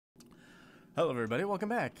Hello everybody, welcome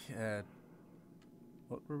back.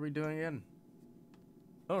 What were we doing again?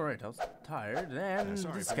 Oh right, I was tired and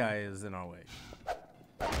this guy is in our way.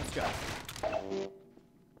 Let's go.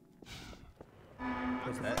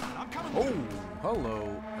 What's that? Oh,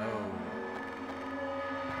 hello. Oh.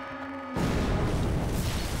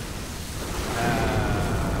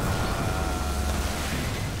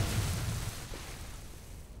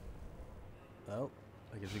 Well,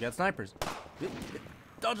 I guess we got snipers.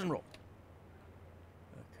 Dodge and roll.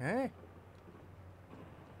 Okay.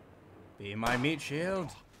 Be my meat shield.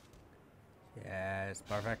 Yes,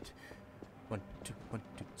 perfect. 1, 2, 1,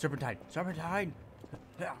 2. Serpentine. Serpentine.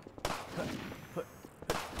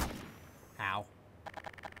 Ow.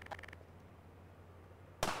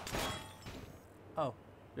 Oh,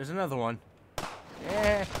 there's another one.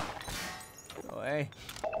 Yeah. Go away.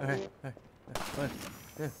 Okay.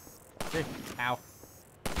 Ow.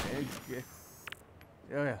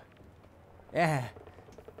 Yeah. Yeah.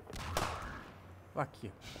 Fuck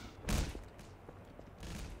you.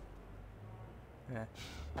 Yeah.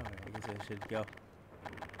 Alright, I guess I should go.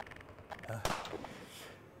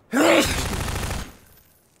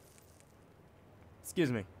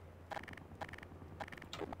 Excuse me.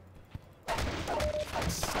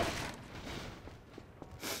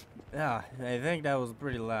 Yeah, I think that was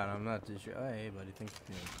pretty loud. I'm not too sure. Oh, hey, buddy, thanks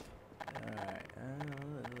for me. Alright.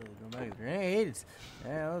 Go back to grenades.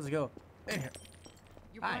 Yeah, let's go.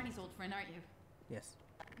 You're Barney's old friend, aren't you? Yes.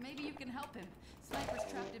 Maybe you can help him. Snipers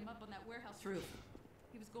trapped him up on that warehouse roof.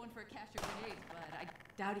 He was going for a cache of grenades, but I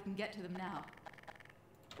doubt he can get to them now.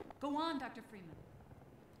 Go on, Dr. Freeman.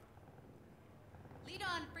 Lead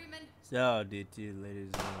on, Freeman. So, did you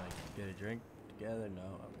ladies like get a drink together?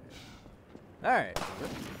 No. Okay. Alright.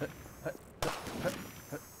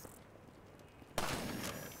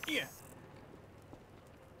 Yeah.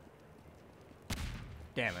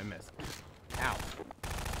 Damn, I missed. Ow.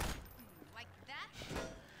 Like that?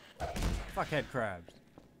 Fuckhead crabs.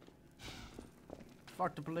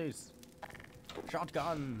 Fuck the police.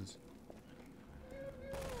 Shotguns.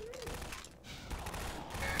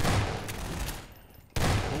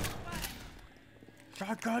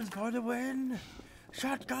 Shotguns for the win.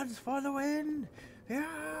 Shotguns for the win. Yeah.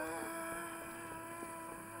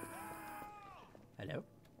 Hello?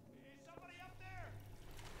 Is somebody up there?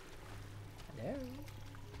 Hello?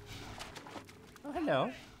 Oh,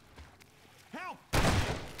 hello. Help!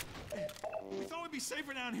 We thought we'd be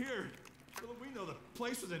safer down here. Little we know the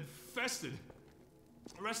place was infested.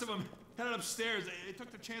 The rest of them headed upstairs. They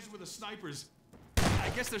took their chances with the snipers. I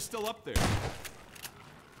guess they're still up there.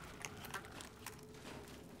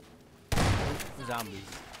 Zombies.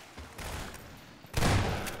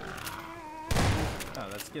 Oh,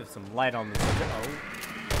 let's give some light on this. Oh.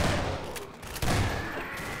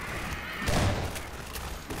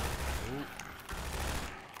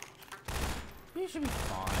 You should be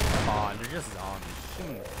fine. Come on, they're just zombies. Shoot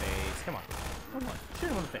him in the face. Come on. Come on. Shoot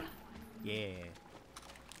him in the face. Yeah.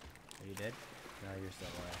 Are you dead? No, you're still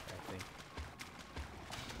alive, I think.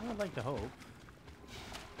 I'd like to hope.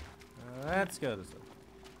 Let's go this way.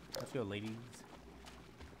 Let's go, ladies.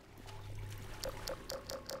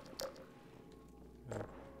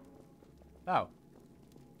 Oh.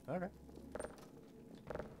 Okay.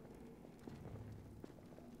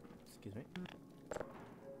 Excuse me.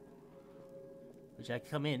 Would I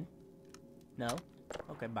come in? No?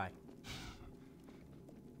 Okay, bye.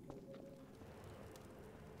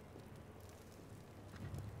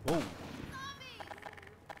 Whoa.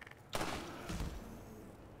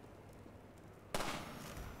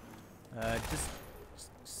 Just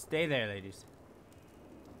stay there, ladies.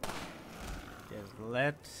 Just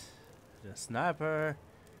let the sniper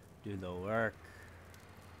do the work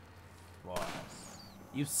for us.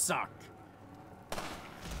 You suck.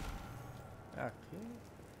 Okay.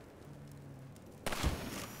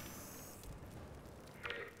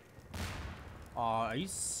 Aw, are you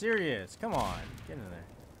serious? Come on, get in there.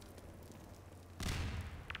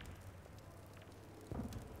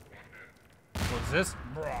 What's this?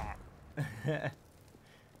 I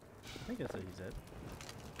think that's what he said.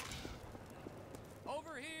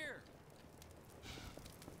 Over here!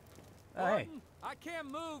 Oh, hey. Gordon, I can't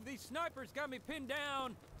move. These snipers got me pinned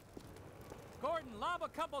down. Gordon, lob a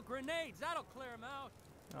couple grenades. That'll clear them out.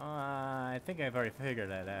 I think I've already figured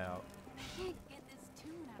that out. I can't get this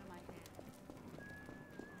tune out of my head.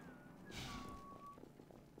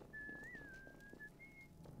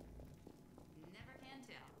 Never can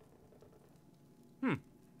tell.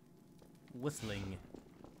 Whistling.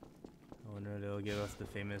 I wonder if they'll give us the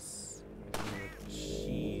famous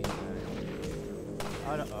cheese.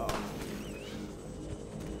 Oh, no. Oh.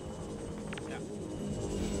 Yeah.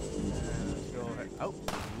 Oh,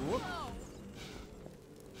 whoop.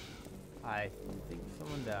 I think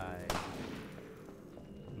someone died.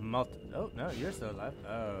 Oh, no, you're still alive.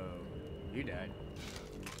 Oh, you died.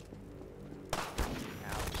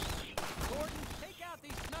 Ouch. Gordon, take out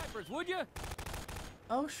these snipers, would you?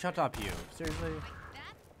 Oh, shut up, you. Seriously?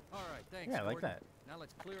 All right, thanks. Yeah, like Gordon. that. Now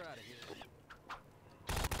let's clear out of here.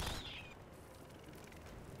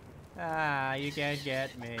 Ah, you can't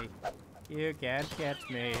get me. You can't get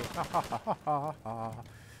me. Alright,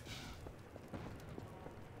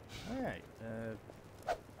 oh,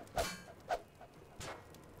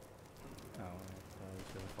 I was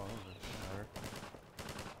gonna fall over. Whatever.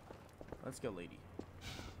 Let's go, lady.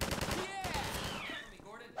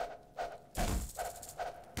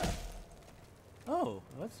 Oh,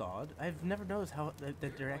 that's odd. I've never noticed how that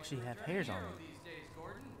they actually have hairs on them.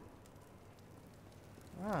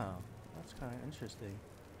 Wow, that's kind of interesting.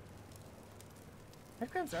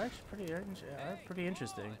 Headcrabs are actually pretty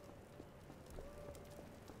interesting.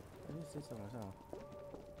 I just did something myself.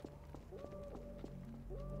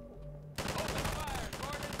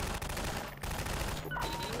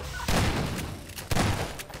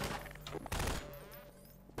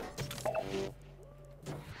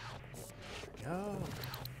 Go.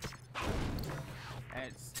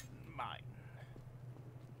 It's mine.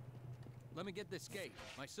 Let me get this gate.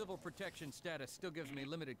 My civil protection status still gives me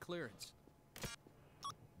limited clearance.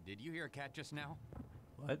 Did you hear a cat just now?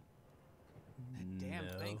 What? That damn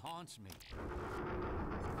thing haunts me.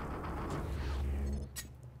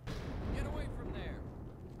 Get away from there.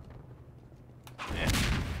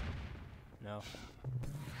 No.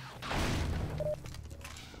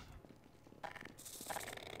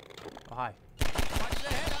 Oh, hi. Watch the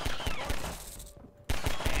head up,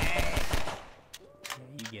 Yeah,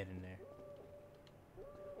 you get in there.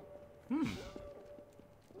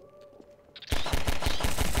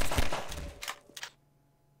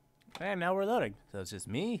 And now we're loading. So it's just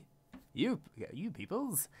me, you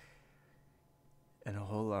peoples, and a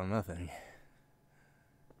whole lot of nothing.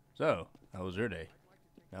 So, how was your day?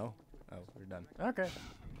 No? Oh, we're done. Okay.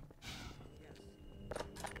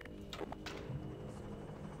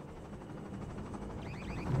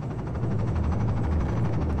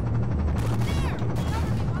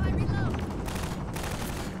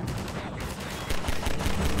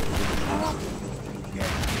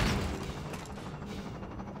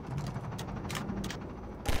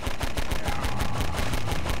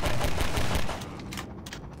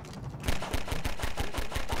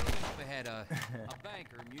 A bank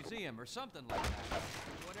or museum or something like that.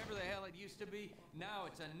 Whatever the hell it used to be, now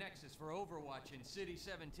it's a nexus for Overwatch in City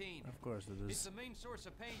 17. Of course it It's is. the main source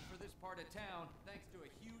of pain for this part of town, thanks to a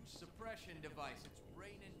huge suppression device. It's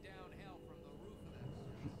raining down hell from the roof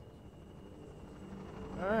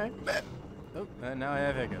of that. Alright. Oh, and now I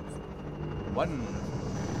have hiccups. One.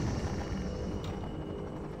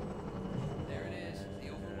 There it is, the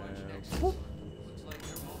Overwatch nexus. Looks like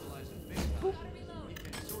they're mobilizing big time. You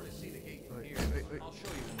can sort of see the gate from here. wait. I'll show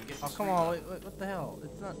you when we get to Oh, come on. Wait, what the hell?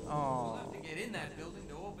 It's not. We'll Oh. have to get in that building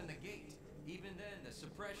to open the gate. Even then, the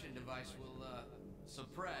suppression device will,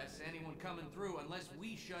 suppress anyone coming through unless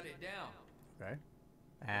we shut it down. Okay.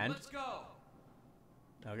 And? Let's go!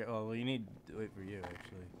 Okay, well, we need to wait for you,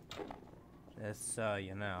 actually. Just so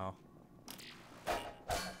you know.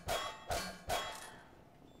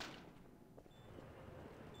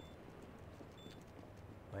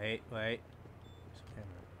 Wait. Where's the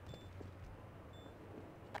camera?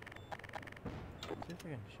 See if I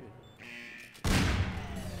can shoot.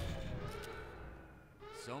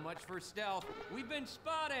 So much for stealth. We've been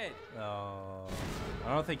spotted! Oh,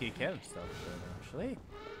 I don't think you can stuff it, actually.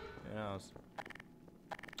 Who knows?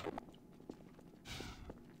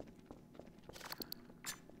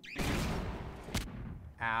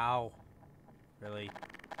 Ow. Really?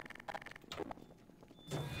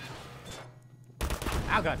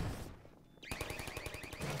 Ow, God.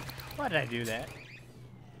 Why did I do that?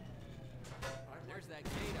 There's that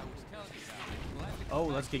gate I was telling you about. We'll have to Oh,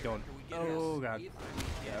 come let's back get here going. after we get Oh, us. God. If we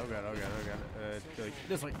Yeah, get oh, God. Go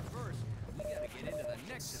this way. First, we gotta get into the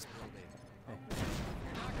Nexus building. Hey.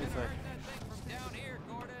 You're not This gonna way. hurt that thing from down here,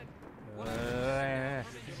 Gordon.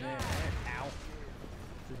 Ow.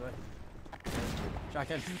 This way.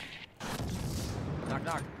 Shotgun. Knock,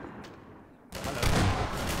 knock. Hello.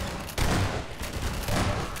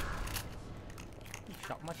 You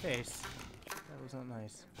shot in my face. That was not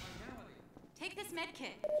nice. Take this med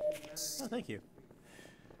kit. Oh, thank you.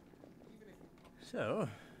 So,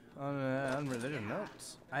 on unrelated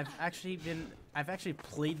notes, I've actually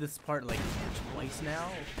played this part like twice now,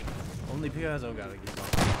 only because oh god, I get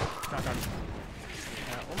shotgun.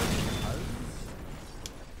 Only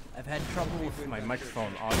because I've had trouble with my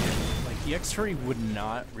microphone audio. Like the X3 would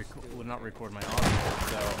not record my audio,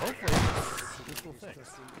 so hopefully this will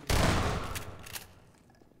fix.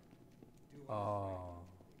 Oh.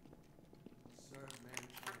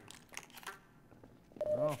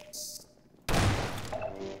 Oh.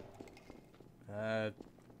 There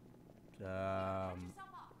you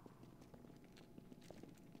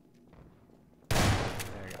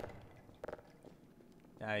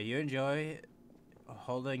go. You enjoy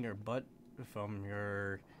holding your butt from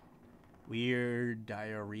your weird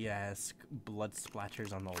diarrhea-esque blood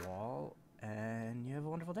splatters on the wall, and you have a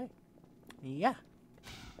wonderful day. Yeah.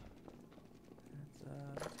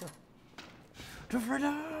 Let's go. To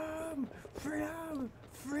freedom! Freedom!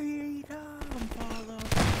 Freedom! Follow.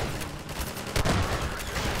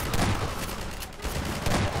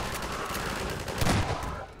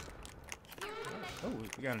 Oh,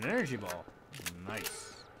 we got an energy ball. Nice.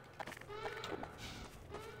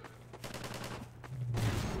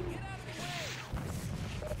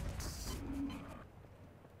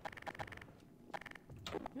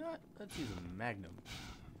 You know what? Let's use a magnum.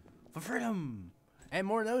 For freedom! And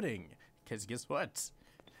more loading! Because guess what?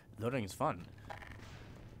 Loading is fun.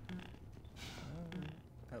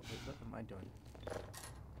 Oh, wait, what am I doing?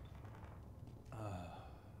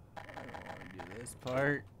 I don't want to do this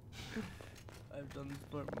part. I've done this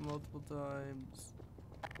part multiple times.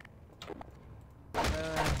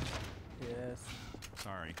 Yes.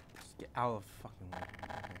 Sorry. Just get out of the fucking way.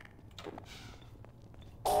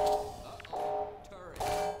 Turret.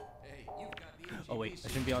 Hey, you've got the Oh wait, HEB I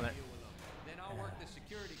shouldn't be on that. deal with them. Then I'll work the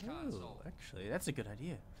security Ooh, console. actually, that's a good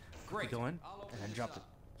idea. Great. Go in I'll open and then this drop it. up.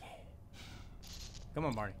 Yeah. Come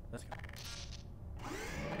on, Barney. Let's go.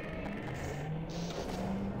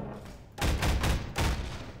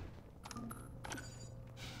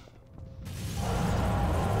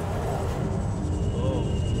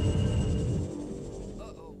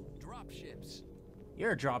 Uh-oh, drop ships.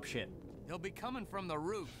 You're a drop shit. They'll be coming from the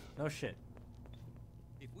roof. No shit.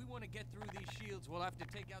 If we want to get through these shields, we'll have to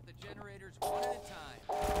take out the generators one at a time.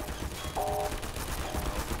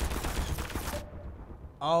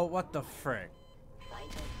 Oh, what the frick?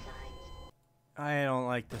 I don't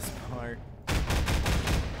like this part.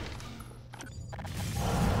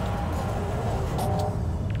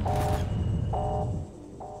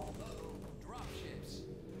 Drop ships.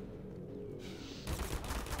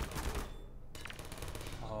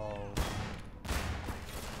 Oh.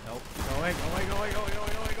 Nope. Go away, go away, go away, go away, go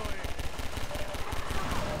away, go away, go away.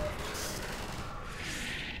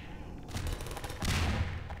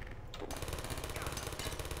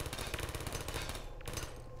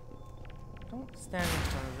 Don't stand in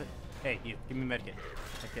front of it. Hey, you, give me a medkit.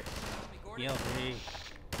 Medkit. ELP.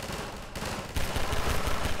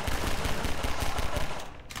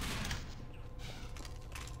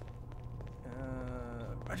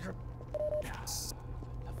 Roger. Yes.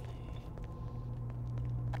 Lovely.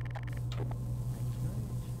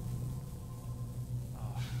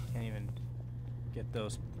 Oh, can't even get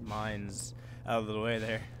those mines out of the way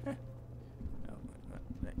there. No,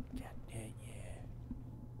 yeah, yeah.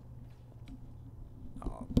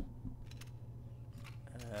 Oh.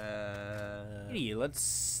 Hey,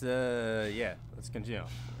 let's yeah, let's continue.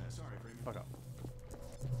 Sorry, Freeman. Fuck off.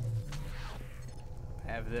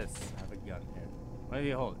 I have this. I have a gun here. Why do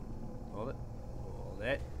you hold it? Hold it. Hold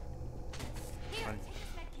it. Here, Fine. take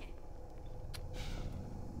this med kit.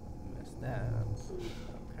 Missed that.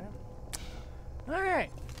 Okay.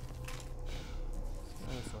 Alright. Let's go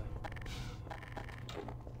this way.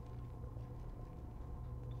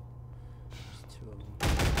 There's two of them.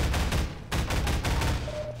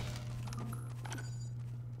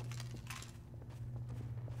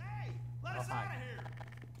 Hey, let us hi. out of here.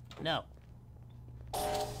 No.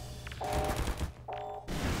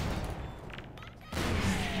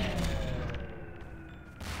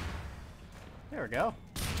 There we go.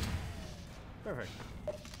 Perfect.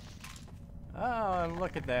 Oh, and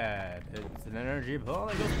look at that. It's an energy ball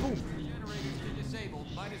that goes boom. The generators are disabled.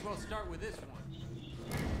 Might as well start with this one.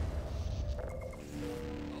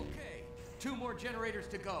 Okay, 2 more generators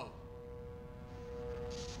to go.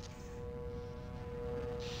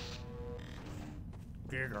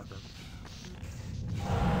 Can't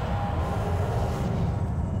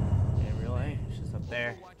really. It's just up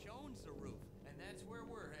there. Overwatch owns the roof, and that's where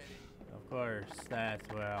we're headed. Of course, that's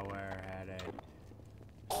where we're headed.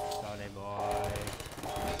 Sonny boy.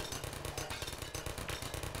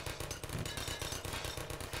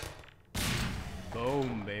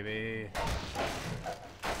 Boom, baby.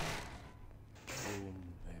 Boom,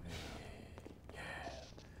 baby. Yeah.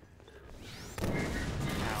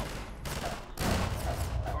 Ow.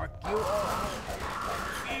 Fuck you.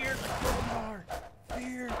 Here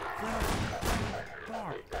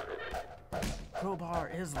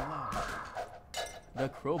is law. The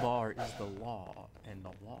crowbar is the law, and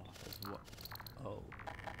the law is what? Oh.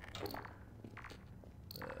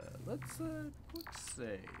 Let's quick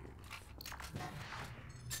save.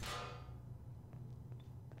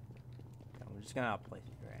 I'm just gonna outplay it,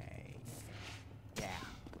 right? Yeah.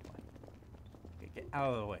 Get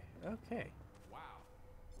out of the way. Okay. Wow.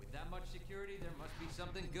 With that much security, there must be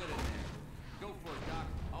something good in there. Go for it, Doc.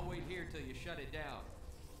 I'll wait here till you shut it down.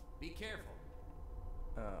 Be careful.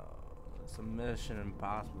 Oh, some Mission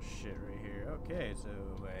Impossible shit right here. Okay, so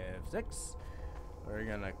we have 6. We're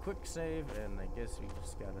gonna quick save, and I guess we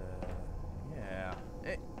just gotta, yeah.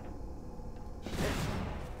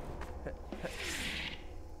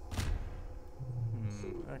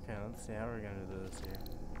 Okay, let's see how we're gonna do this here.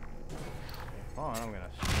 Okay, fine, I'm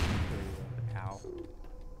gonna show you. Ow.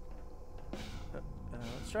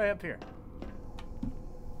 Let's try up here.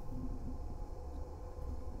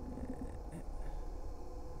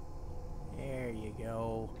 There you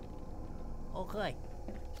go. Okay.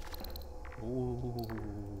 Ooh.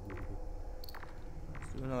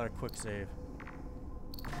 Let's do another quick save.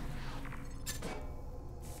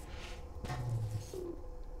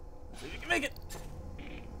 See if you can make it.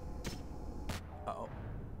 Uh-oh.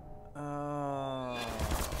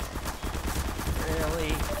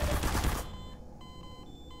 Really?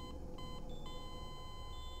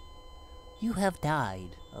 You have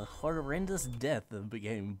died a horrendous death of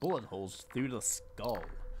getting bullet holes through the skull.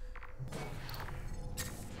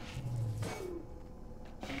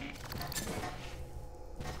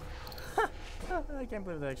 I can't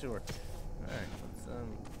believe that actually worked. Alright, let's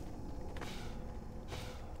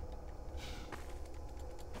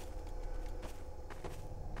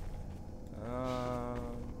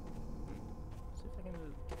see if I can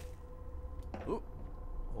do. Ooh.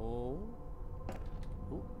 Oh.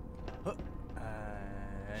 Ooh. Huh.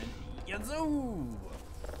 And yazoo!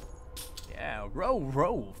 Yeah,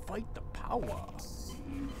 row, fight the power.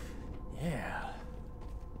 Yeah.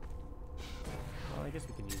 Well, I guess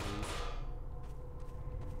we can use these.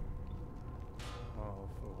 Oh,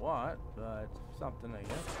 for what? But something, I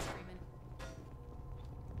guess.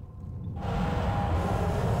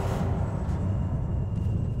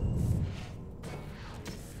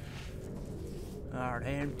 Alright,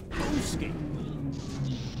 and Booski.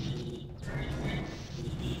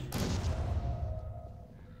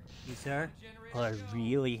 You, sir, are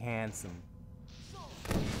really handsome.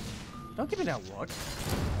 Don't give me that look.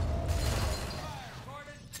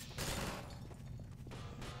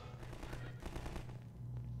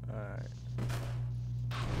 Alright.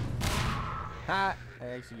 Ha! I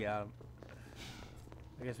actually got him.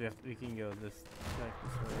 I guess we can go this way.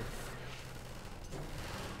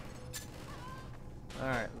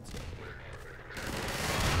 Alright, let's go.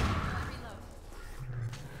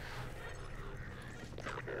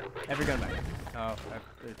 Every gun back. Oh,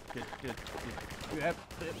 good. Crap.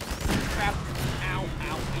 Ow.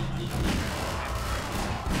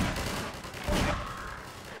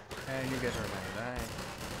 And you guys are gonna die.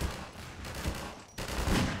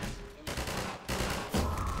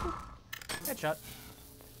 Headshot.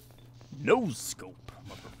 No scope,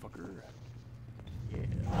 motherfucker. Yeah.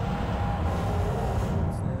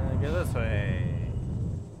 Let's go this way.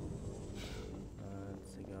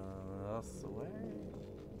 Let's go this way.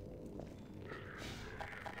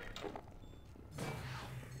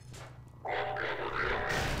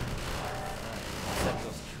 Set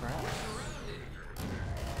those traps.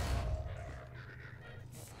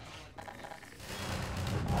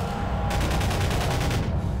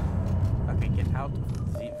 Okay, get out of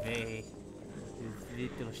the way.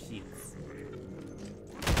 These little sheets.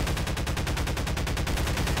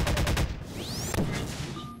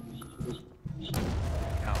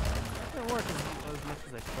 Ow. It didn't work as much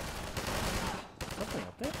as I expected. Something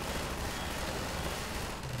up there?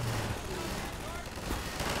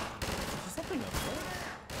 Is there something up there?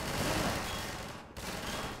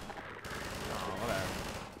 Oh, whatever.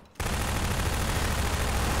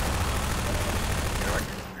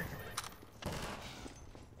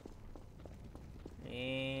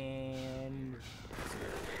 And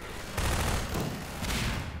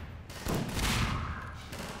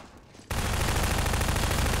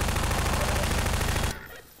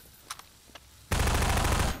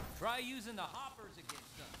Try using the hoppers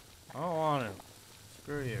against them. I don't want to.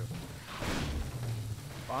 Screw you.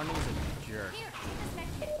 Bonnie's a jerk. Here, take this med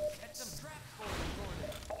kit. Had some traps for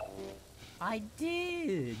them. I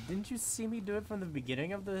did. Didn't you see me do it from the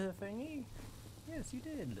beginning of the thingy? Yes, you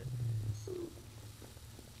did.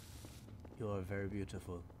 You are very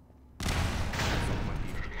beautiful.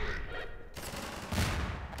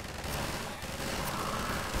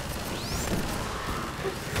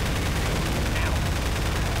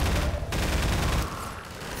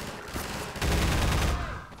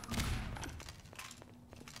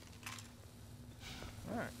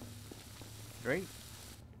 Alright. 3,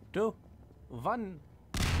 2, 1.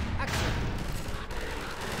 Action!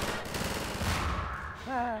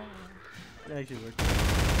 Ah, that actually worked.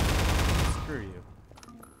 Screw you.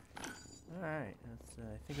 Alright, let's,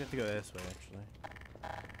 I think we have to go this way, actually.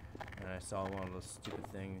 And I saw one of those stupid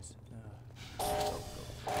things. Go.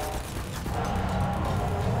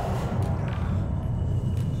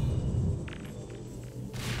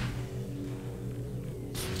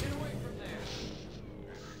 Get away from there.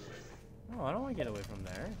 Oh, I don't want to get away from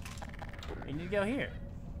there. I need to go here.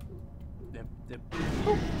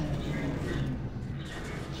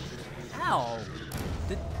 Ow!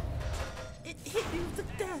 It hit me with the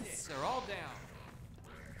desk! They're all down.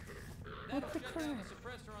 What That'll the shut down crap? the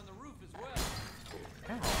suppressor on the roof as well.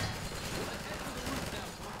 Ow. Let's head for the roof now.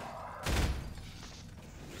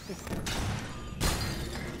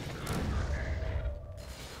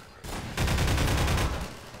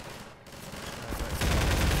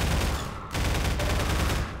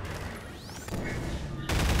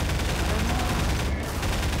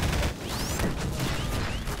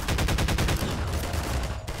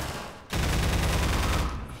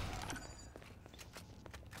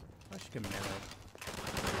 I should get melee.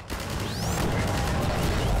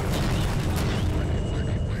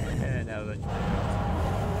 And now that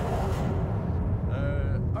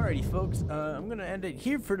alrighty, folks. I'm gonna end it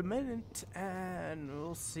here for the minute, and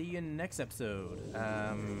we'll see you in the next episode.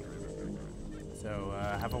 So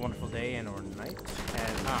have a wonderful day and or night.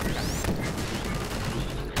 And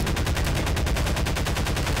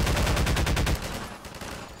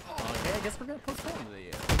okay, I guess we're gonna postpone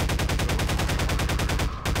the.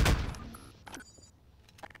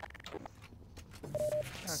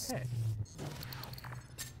 Okay.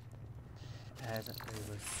 As I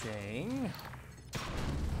was saying.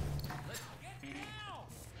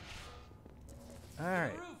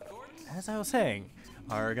 Alright. As I was saying,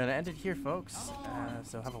 we're gonna end it here, folks.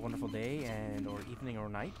 So have a wonderful day and or evening or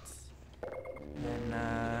night.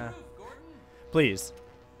 And please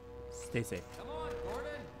stay safe. Come on,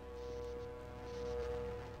 Gordon.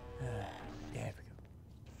 There we go.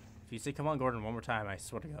 If you say come on, Gordon, one more time, I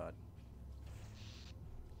swear to God.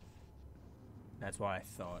 That's what I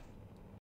thought.